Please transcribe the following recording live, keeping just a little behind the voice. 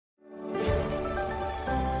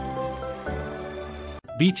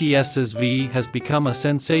BTS's V has become a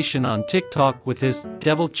sensation on TikTok with his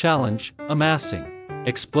Devil Challenge, amassing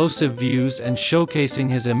explosive views and showcasing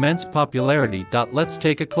his immense popularity. Let's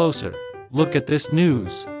take a closer look at this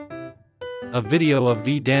news. A video of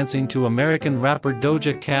V dancing to American rapper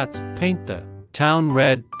Doja Cat's Paint the Town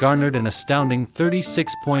Red garnered an astounding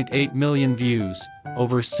 36.8 million views,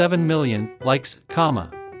 over 7 million likes,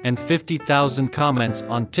 and 50,000 comments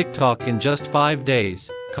on TikTok in just 5 days,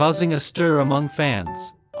 causing a stir among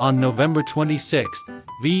fans. On November 26,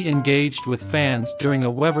 V engaged with fans during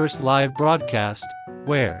a Weverse live broadcast,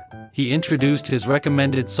 where he introduced his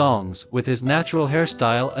recommended songs with his natural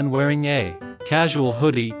hairstyle and wearing a casual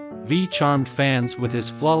hoodie. V charmed fans with his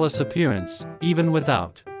flawless appearance, even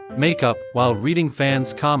without makeup. While reading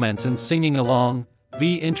fans' comments and singing along,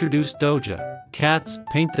 V introduced Doja Cat's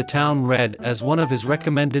Paint the Town Red as one of his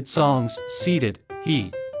recommended songs. Seated,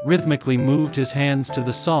 he rhythmically moved his hands to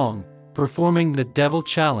the song, performing the Devil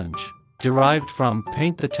Challenge, derived from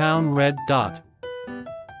Paint the Town Red.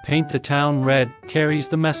 Paint the Town Red carries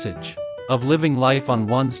the message of living life on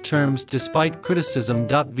one's terms despite criticism.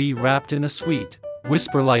 V rapped in a sweet,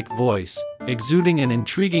 whisper-like voice, exuding an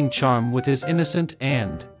intriguing charm with his innocent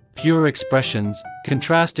and pure expressions,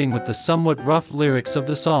 contrasting with the somewhat rough lyrics of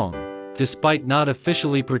the song. Despite not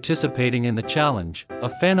officially participating in the challenge, a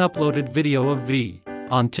fan-uploaded video of V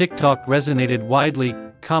on TikTok resonated widely.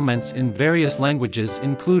 Comments in various languages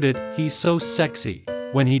included, "He's so sexy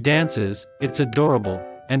when he dances, it's adorable,"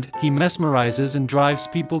 and "He mesmerizes and drives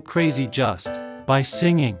people crazy just by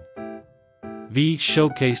singing." V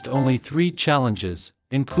showcased only 3 challenges,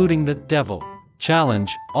 including the Devil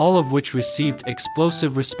Challenge, all of which received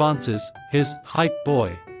explosive responses. His Hype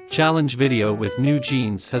Boy Challenge video with New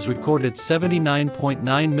Jeans has recorded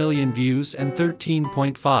 79.9 million views and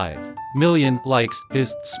 13.5 million likes.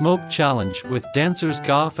 His Smoke Challenge with dancers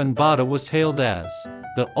Goff and Bada was hailed as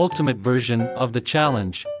the ultimate version of the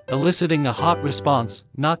challenge, eliciting a hot response.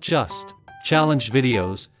 Not just challenge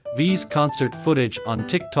videos, V's concert footage on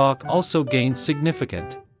TikTok also gained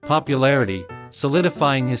significant popularity,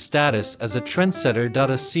 solidifying his status as a trendsetter.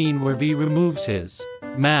 A scene where V removes his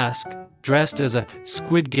mask, dressed as a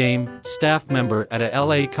Squid Game staff member at a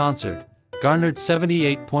LA concert, garnered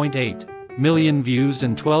 78.8 million views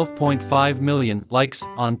and 12.5 million likes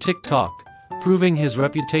on TikTok, proving his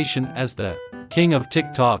reputation as the king of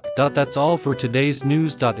TikTok. That's all for today's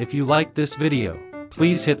news. If you like this video,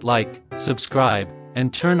 please hit like, subscribe,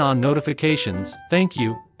 and turn on notifications. Thank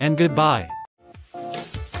you, and goodbye.